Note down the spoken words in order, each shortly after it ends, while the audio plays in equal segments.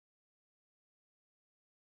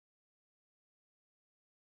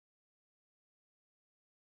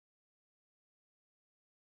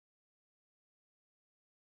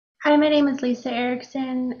Hi, my name is Lisa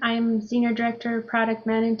Erickson. I'm Senior Director of Product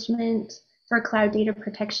Management for Cloud Data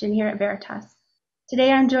Protection here at Veritas.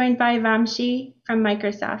 Today I'm joined by Vamshi from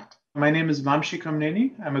Microsoft. My name is Vamshi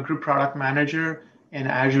Kommineni. I'm a group product manager in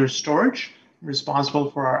Azure Storage,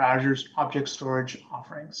 responsible for our Azure object storage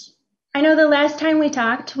offerings. I know the last time we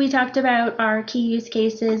talked about our key use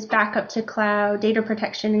cases, backup to cloud, data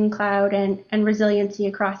protection in cloud, and resiliency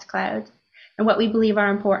across cloud, and what we believe are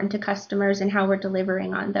important to customers and how we're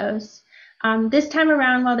delivering on those. This time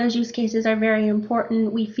around, while those use cases are very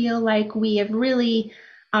important, we feel like we have really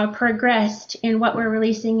progressed in what we're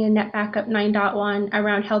releasing in NetBackup 9.1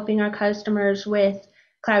 around helping our customers with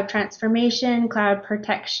cloud transformation, cloud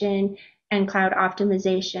protection, and cloud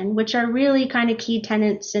optimization, which are really kind of key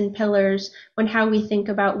tenets and pillars when how we think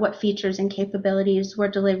about what features and capabilities we're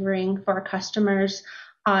delivering for our customers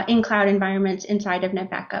in cloud environments inside of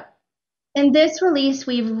NetBackup. In this release,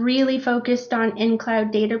 we've really focused on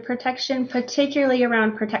in-cloud data protection, particularly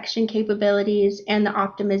around protection capabilities and the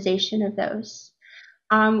optimization of those.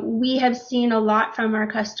 We have seen a lot from our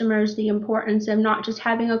customers the importance of not just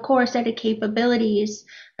having a core set of capabilities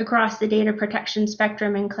across the data protection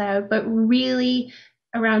spectrum in cloud, but really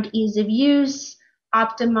around ease of use,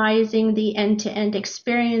 optimizing the end-to-end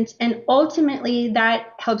experience, and ultimately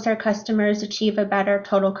that helps our customers achieve a better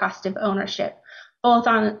total cost of ownership, both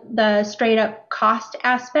on the straight up cost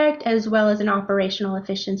aspect as well as an operational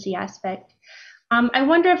efficiency aspect. I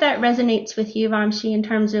wonder if that resonates with you, Vamshi, in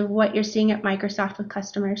terms of what you're seeing at Microsoft with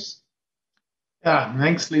customers. Yeah,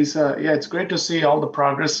 thanks, Lisa. Yeah, it's great to see all the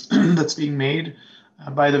progress that's being made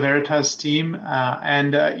by the Veritas team.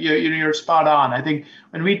 You're spot on. I think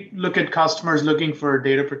when we look at customers looking for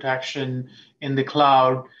data protection in the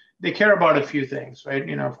cloud, they care about a few things, right?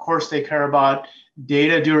 Of course, they care about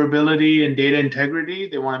data durability and data integrity.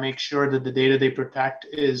 They want to make sure that the data they protect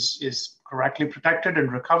is correctly protected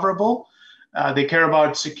and recoverable. They care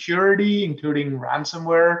about security, including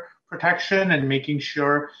ransomware protection and making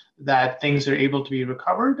sure that things are able to be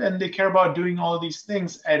recovered. And they care about doing all of these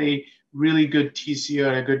things at a really good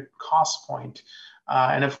TCO, at a good cost point.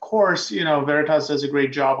 And of course, Veritas does a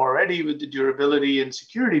great job already with the durability and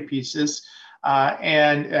security pieces.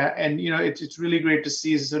 It's really great to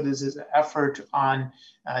see so this is an effort on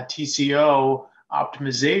TCO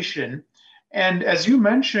optimization. And as you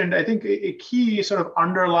mentioned, I think a key sort of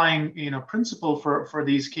underlying principle for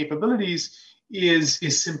these capabilities is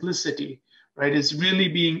simplicity, right? It's really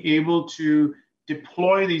being able to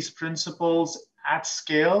deploy these principles at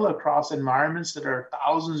scale across environments that are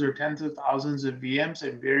thousands or tens of thousands of VMs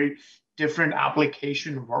and very different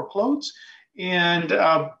application workloads. And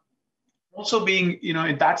also being,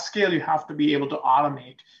 at that scale, you have to be able to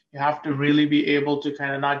automate. You have to really be able to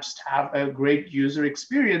kind of not just have a great user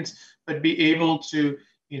experience, but be able to,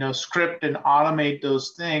 script and automate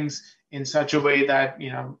those things in such a way that,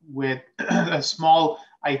 with a small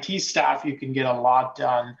IT staff, you can get a lot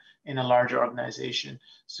done in a larger organization.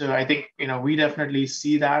 So I think, we definitely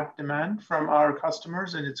see that demand from our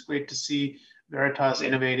customers, and it's great to see Veritas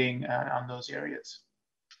innovating on those areas.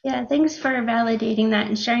 Yeah, thanks for validating that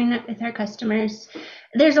and sharing that with our customers.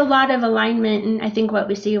 There's a lot of alignment, and I think what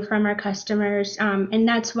we see from our customers, and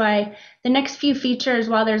that's why the next few features,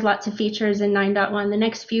 while there's lots of features in 9.1, the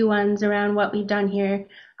next few ones around what we've done here,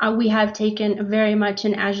 we have taken very much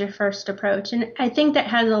an Azure first approach. And I think that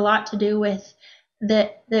has a lot to do with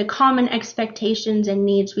the common expectations and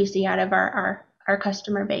needs we see out of our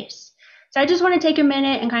customer base. So I just want to take a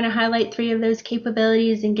minute and kind of highlight three of those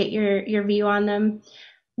capabilities and get your view on them.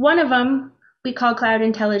 One of them we call cloud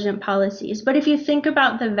intelligent policies. But if you think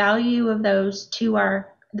about the value of those to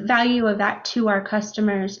our value of that to our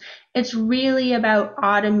customers, it's really about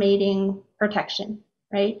automating protection,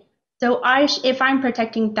 right? So if I'm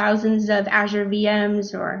protecting thousands of Azure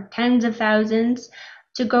VMs or tens of thousands,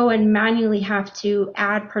 to go and manually have to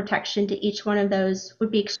add protection to each one of those would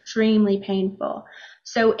be extremely painful.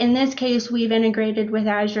 So in this case, we've integrated with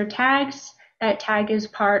Azure Tags. That tag is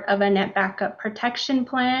part of a NetBackup protection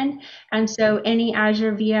plan. And so any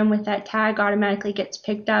Azure VM with that tag automatically gets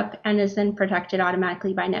picked up and is then protected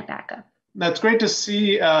automatically by NetBackup. That's great to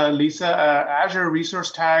see, Lisa. Azure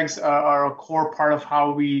resource tags are a core part of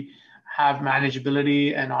how we have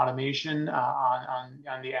manageability and automation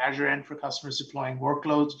on the Azure end for customers deploying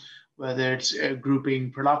workloads, whether it's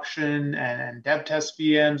grouping production and dev test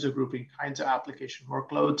VMs or grouping kinds of application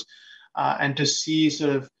workloads. And to see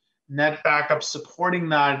sort of NetBackup supporting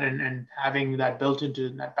that and having that built into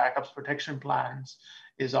NetBackup's protection plans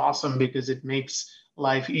is awesome because it makes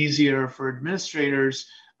life easier for administrators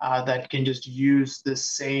that can just use the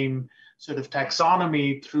same sort of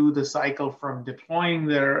taxonomy through the cycle from deploying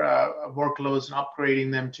their workloads and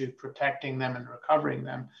upgrading them to protecting them and recovering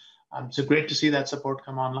them. So great to see that support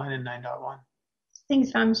come online in 9.1.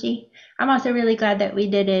 Thanks, Vamshi. I'm also really glad that we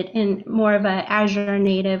did it in more of a Azure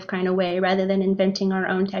native kind of way rather than inventing our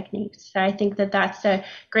own techniques. So I think that that's a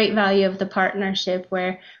great value of the partnership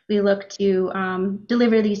where we look to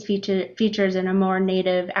deliver these features in a more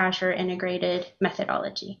native Azure integrated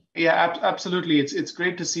methodology. Yeah, absolutely. It's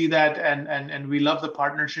great to see that, and we love the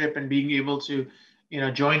partnership and being able to,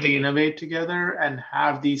 jointly innovate together and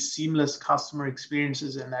have these seamless customer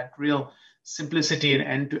experiences and that real simplicity and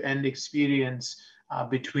end-to-end experience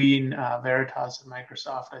between Veritas and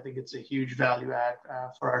Microsoft. I think it's a huge value add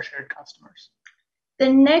for our shared customers. The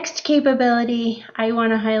next capability I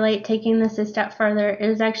want to highlight, taking this a step further,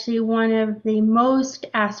 is actually one of the most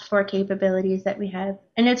asked for capabilities that we have,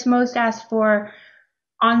 and it's most asked for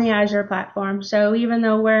on the Azure platform. So even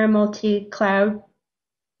though we're a multi-cloud,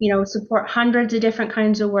 support hundreds of different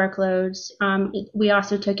kinds of workloads, we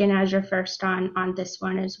also took in Azure first on this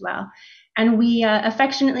one as well. And we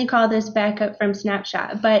affectionately call this backup from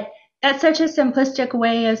Snapshot, but that's such a simplistic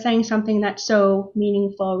way of saying something that's so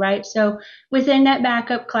meaningful, right? So within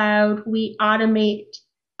NetBackup Cloud, we automate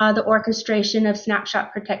the orchestration of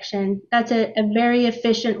snapshot protection. That's a very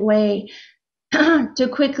efficient way to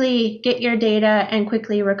quickly get your data and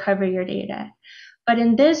quickly recover your data. But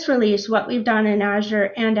in this release, what we've done in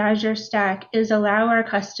Azure and Azure Stack is allow our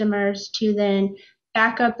customers to then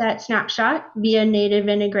back up that snapshot via native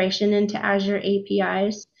integration into Azure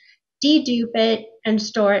APIs, dedupe it, and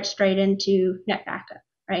store it straight into NetBackup,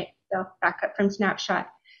 right? So backup from Snapshot.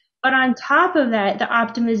 But on top of that, the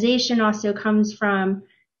optimization also comes from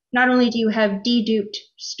not only do you have deduped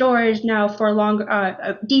storage now for longer,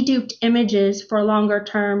 deduped images for longer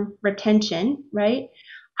term retention, right?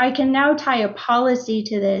 I can now tie a policy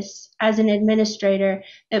to this as an administrator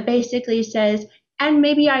that basically says, and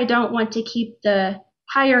maybe I don't want to keep the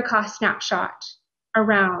higher cost snapshot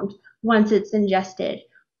around once it's ingested.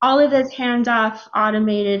 All of this hands-off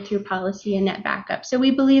automated through policy and NetBackup. So we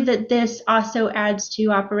believe that this also adds to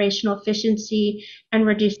operational efficiency and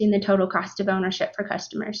reducing the total cost of ownership for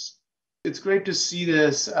customers. It's great to see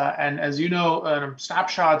this. And as you know,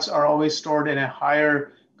 snapshots are always stored in a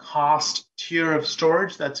higher cost tier of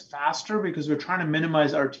storage that's faster because we're trying to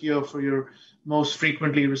minimize RTO for your most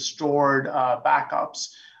frequently restored backups.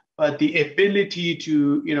 But the ability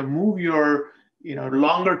to move your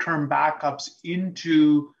longer term backups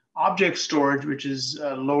into object storage, which is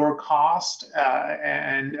lower cost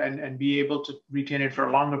and be able to retain it for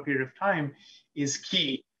a longer period of time is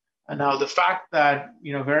key. And now the fact that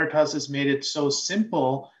Veritas has made it so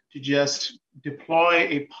simple to just deploy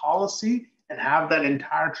a policy and have that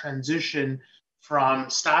entire transition from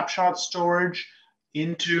snapshot storage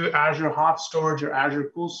into Azure Hot Storage or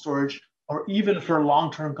Azure Cool Storage, or even for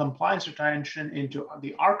long-term compliance retention into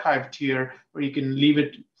the archive tier, where you can leave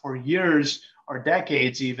it for years or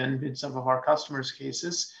decades, even in some of our customers'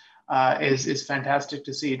 cases, is fantastic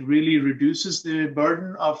to see. It really reduces the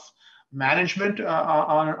burden of management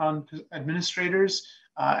on administrators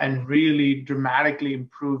and really dramatically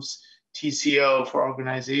improves TCO for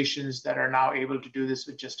organizations that are now able to do this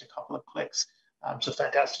with just a couple of clicks. So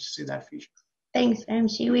fantastic to see that feature. Thanks,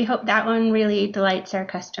 Vamshi. We hope that one really delights our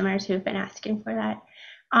customers who've been asking for that.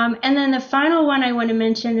 And then the final one I want to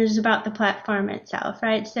mention is about the platform itself,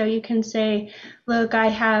 right? So you can say, look, I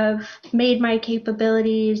have made my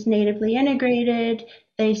capabilities natively integrated,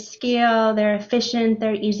 they scale, they're efficient,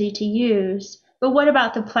 they're easy to use. But what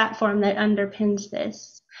about the platform that underpins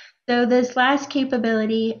this? So this last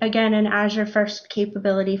capability, again, an Azure first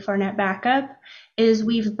capability for NetBackup, is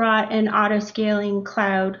we've brought an auto-scaling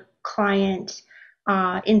cloud client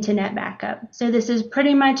into NetBackup. So this is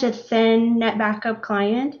pretty much a thin NetBackup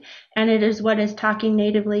client, and it is what is talking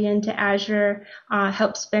natively into Azure,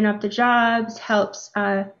 helps spin up the jobs, helps,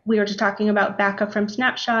 we were just talking about backup from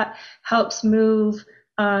Snapshot, helps move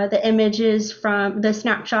the images from the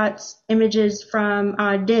snapshots, images from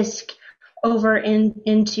disk over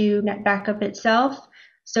into NetBackup itself.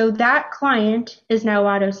 So that client is now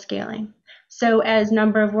auto-scaling. So as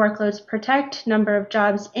number of workloads protect, number of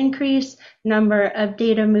jobs increase, number of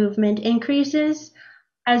data movement increases,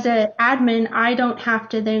 as an admin, I don't have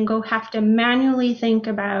to then have to manually think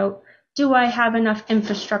about, do I have enough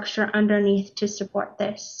infrastructure underneath to support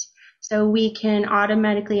this? So we can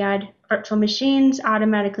automatically add virtual machines,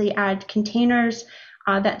 automatically add containers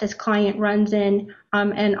that this client runs in,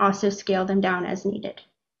 and also scale them down as needed.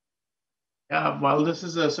 Yeah, while this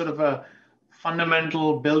is a sort of a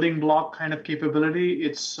fundamental building block kind of capability,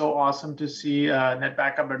 it's so awesome to see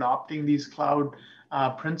NetBackup adopting these cloud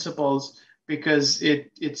principles, because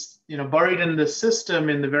it's buried in the system,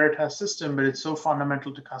 in the Veritas system, but it's so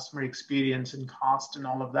fundamental to customer experience and cost and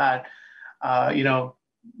all of that.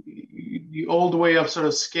 The old way of sort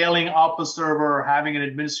of scaling up a server or having an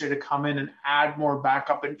administrator come in and add more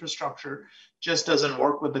backup infrastructure just doesn't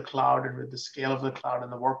work with the cloud and with the scale of the cloud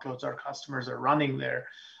and the workloads our customers are running there.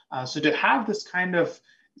 So to have this kind of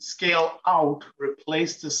scale out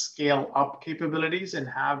replace the scale up capabilities and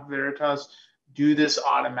have Veritas do this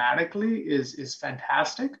automatically is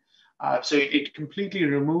fantastic. So it completely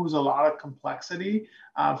removes a lot of complexity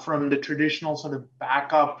from the traditional sort of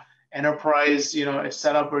backup enterprise, a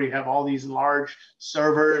setup where you have all these large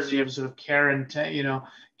servers, you have to sort of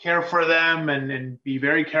care for them and be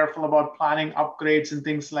very careful about planning upgrades and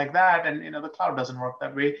things like that. And the cloud doesn't work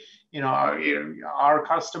that way. Our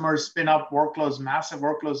customers spin up workloads, massive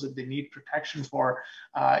workloads that they need protection for,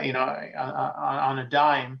 on a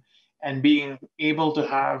dime. And being able to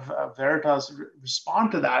have Veritas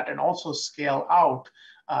respond to that and also scale out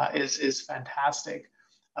is fantastic.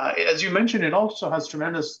 As you mentioned, it also has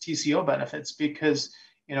tremendous TCO benefits because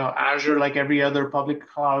Azure, like every other public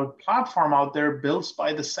cloud platform out there, builds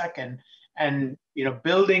by the second, and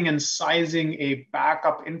building and sizing a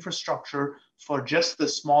backup infrastructure for just the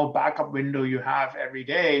small backup window you have every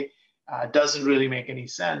day doesn't really make any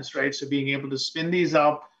sense, right? So being able to spin these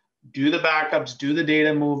up, do the backups, do the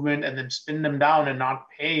data movement, and then spin them down and not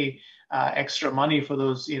pay extra money for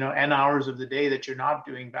those n hours of the day that you're not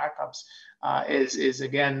doing backups is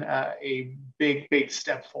again a big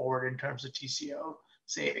step forward in terms of TCO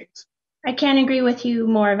savings. I can't agree with you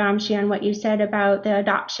more, Vamshi, on what you said about the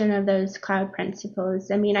adoption of those cloud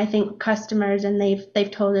principles. I mean, I think customers, and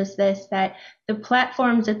they've told us this, that the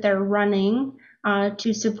platforms that they're running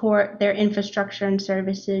to support their infrastructure and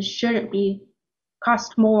services shouldn't be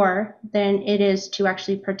cost more than it is to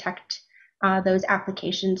actually protect those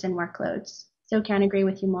applications and workloads. So can't agree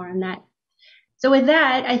with you more on that. So with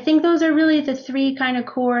that, I think those are really the three kind of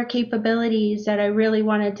core capabilities that I really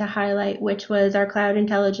wanted to highlight, which was our cloud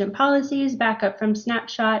intelligent policies, backup from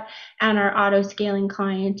Snapshot, and our auto scaling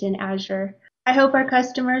client in Azure. I hope our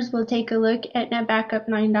customers will take a look at NetBackup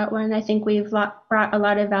 9.1. I think we've brought a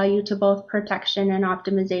lot of value to both protection and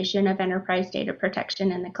optimization of enterprise data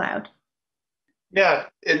protection in the cloud. Yeah,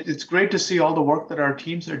 it's great to see all the work that our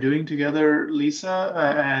teams are doing together, Lisa,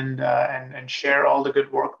 and share all the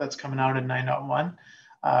good work that's coming out in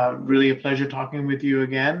 9.1. Really a pleasure talking with you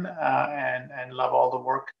again, and love all the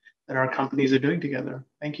work that our companies are doing together.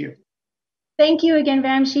 Thank you. Thank you again,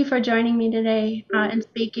 Vamshi, for joining me today and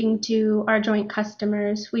speaking to our joint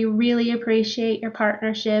customers. We really appreciate your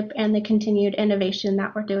partnership and the continued innovation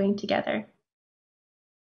that we're doing together.